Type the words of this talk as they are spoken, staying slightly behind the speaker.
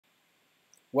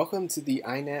Welcome to the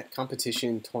iNat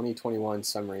Competition 2021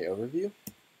 Summary Overview.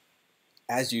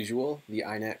 As usual, the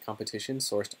iNat competition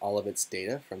sourced all of its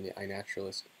data from the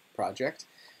iNaturalist project,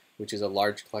 which is a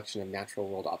large collection of natural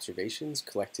world observations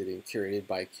collected and curated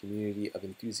by a community of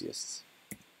enthusiasts.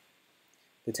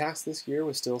 The task this year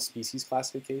was still species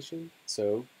classification,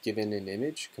 so given an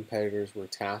image, competitors were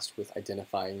tasked with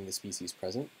identifying the species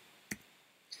present.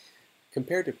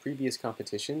 Compared to previous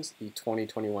competitions, the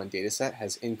 2021 dataset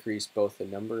has increased both the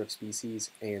number of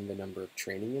species and the number of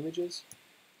training images.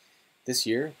 This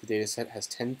year, the dataset has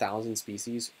 10,000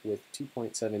 species with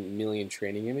 2.7 million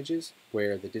training images,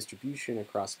 where the distribution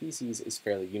across species is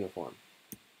fairly uniform.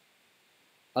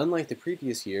 Unlike the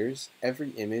previous years, every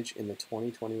image in the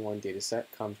 2021 dataset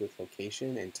comes with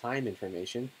location and time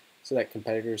information so that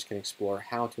competitors can explore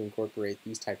how to incorporate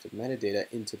these types of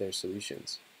metadata into their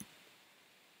solutions.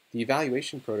 The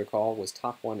evaluation protocol was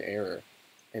top 1 error,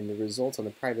 and the results on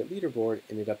the private leaderboard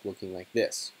ended up looking like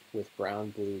this, with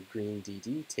brown, blue, green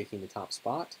DD taking the top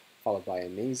spot, followed by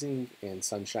amazing and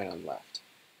sunshine on left.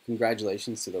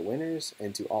 Congratulations to the winners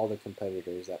and to all the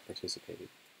competitors that participated.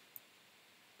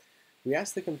 We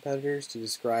asked the competitors to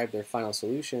describe their final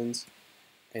solutions,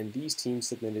 and these teams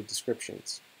submitted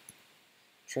descriptions.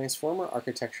 Transformer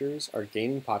architectures are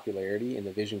gaining popularity in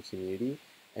the vision community,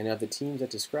 and of the teams that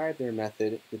described their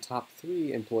method, the top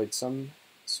 3 employed some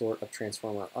sort of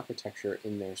transformer architecture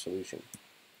in their solution.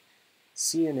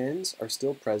 CNNs are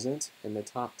still present, and the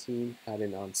top team had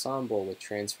an ensemble with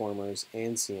transformers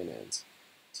and CNNs.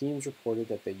 Teams reported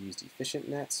that they used efficient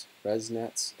nets,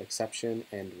 ResNets, exception,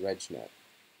 and RegNet.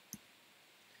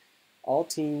 All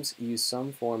teams use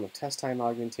some form of test time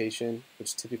augmentation,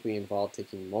 which typically involved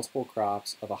taking multiple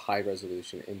crops of a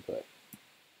high-resolution input.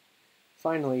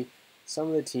 Finally, some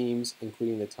of the teams,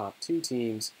 including the top 2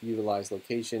 teams, utilize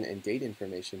location and date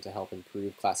information to help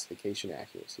improve classification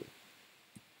accuracy.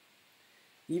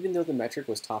 Even though the metric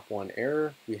was top 1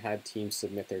 error, we had teams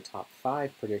submit their top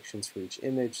 5 predictions for each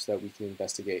image so that we can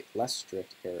investigate less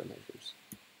strict error measures.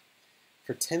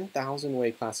 For 10,000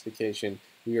 way classification,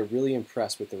 we are really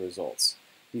impressed with the results.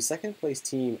 The second place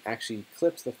team actually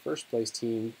clipped the first place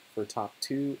team for top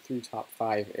 2 through top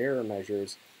 5 error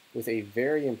measures, with a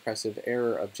very impressive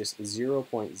error of just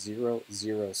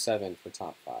 0.007 for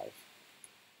top 5.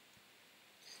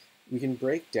 We can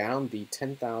break down the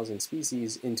 10,000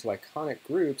 species into iconic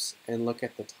groups and look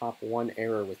at the top 1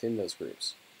 error within those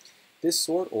groups. This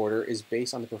sort order is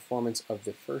based on the performance of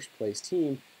the first place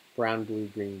team, brown, blue,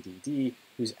 green, DD,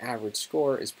 whose average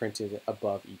score is printed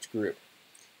above each group.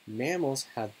 Mammals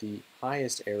had the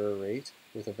highest error rate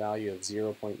with a value of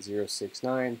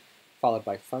 0.069, followed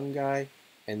by fungi,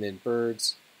 and then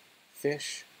birds,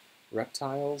 fish,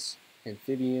 reptiles,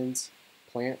 amphibians,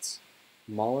 plants,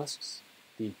 mollusks,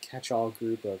 the catch-all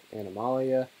group of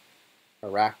Animalia,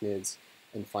 arachnids,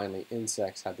 and finally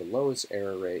insects had the lowest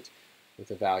error rate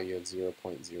with a value of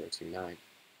 0.029.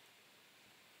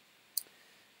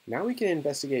 Now we can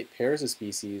investigate pairs of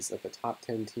species that the top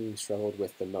 10 teams struggled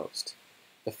with the most.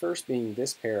 The first being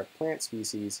this pair of plant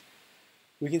species.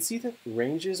 We can see that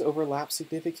ranges overlap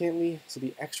significantly, so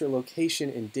the extra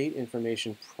location and date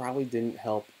information probably didn't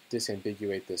help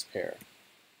disambiguate this pair.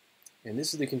 And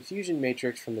this is the confusion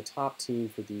matrix from the top team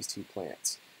for these 2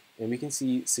 plants, and we can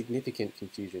see significant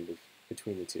confusion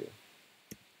between the 2.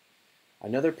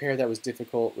 Another pair that was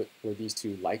difficult were these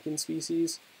 2 lichen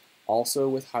species, also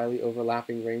with highly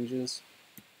overlapping ranges.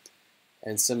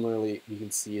 And similarly, we can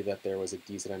see that there was a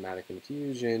decent amount of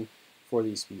confusion for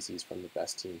these species from the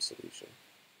best team solution.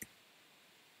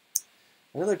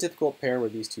 Another difficult pair were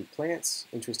these 2 plants.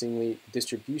 Interestingly, the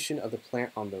distribution of the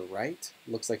plant on the right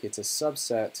looks like it's a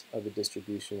subset of the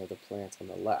distribution of the plant on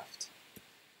the left.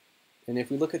 And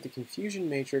if we look at the confusion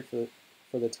matrix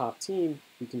for the top team,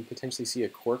 we can potentially see a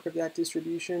quirk of that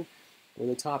distribution, where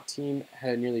the top team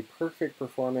had a nearly perfect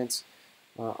performance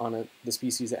on the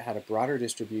species that had a broader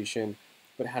distribution,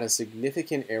 but had a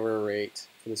significant error rate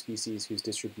for the species whose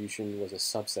distribution was a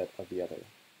subset of the other.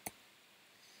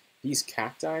 These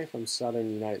cacti from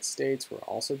southern United States were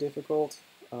also difficult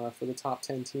for the top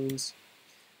 10 teams,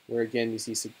 where again we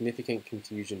see significant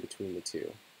confusion between the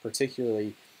 2,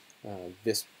 particularly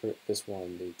this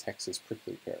one, the Texas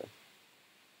prickly pear.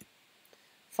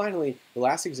 Finally, the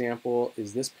last example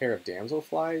is this pair of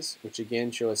damselflies, which again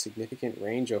show a significant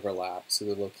range overlap, so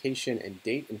the location and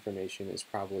date information is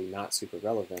probably not super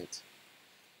relevant.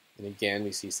 And again,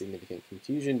 we see significant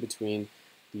confusion between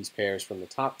these pairs from the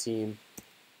top team.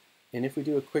 And if we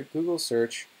do a quick Google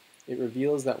search, it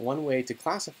reveals that one way to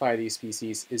classify these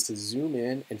species is to zoom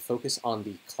in and focus on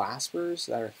the claspers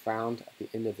that are found at the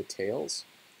end of the tails.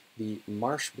 The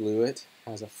marsh bluet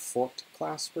has a forked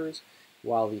claspers,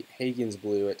 while the Hagen's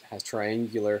Bluet has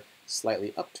triangular,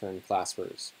 slightly upturned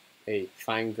claspers, a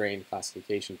fine-grained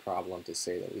classification problem to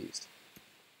say the least.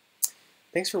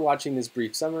 Thanks for watching this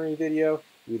brief summary video.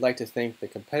 We'd like to thank the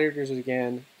competitors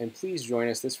again, and please join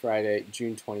us this Friday,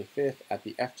 June 25th at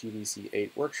the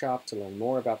FGVC8 workshop to learn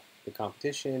more about the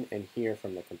competition and hear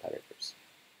from the competitors.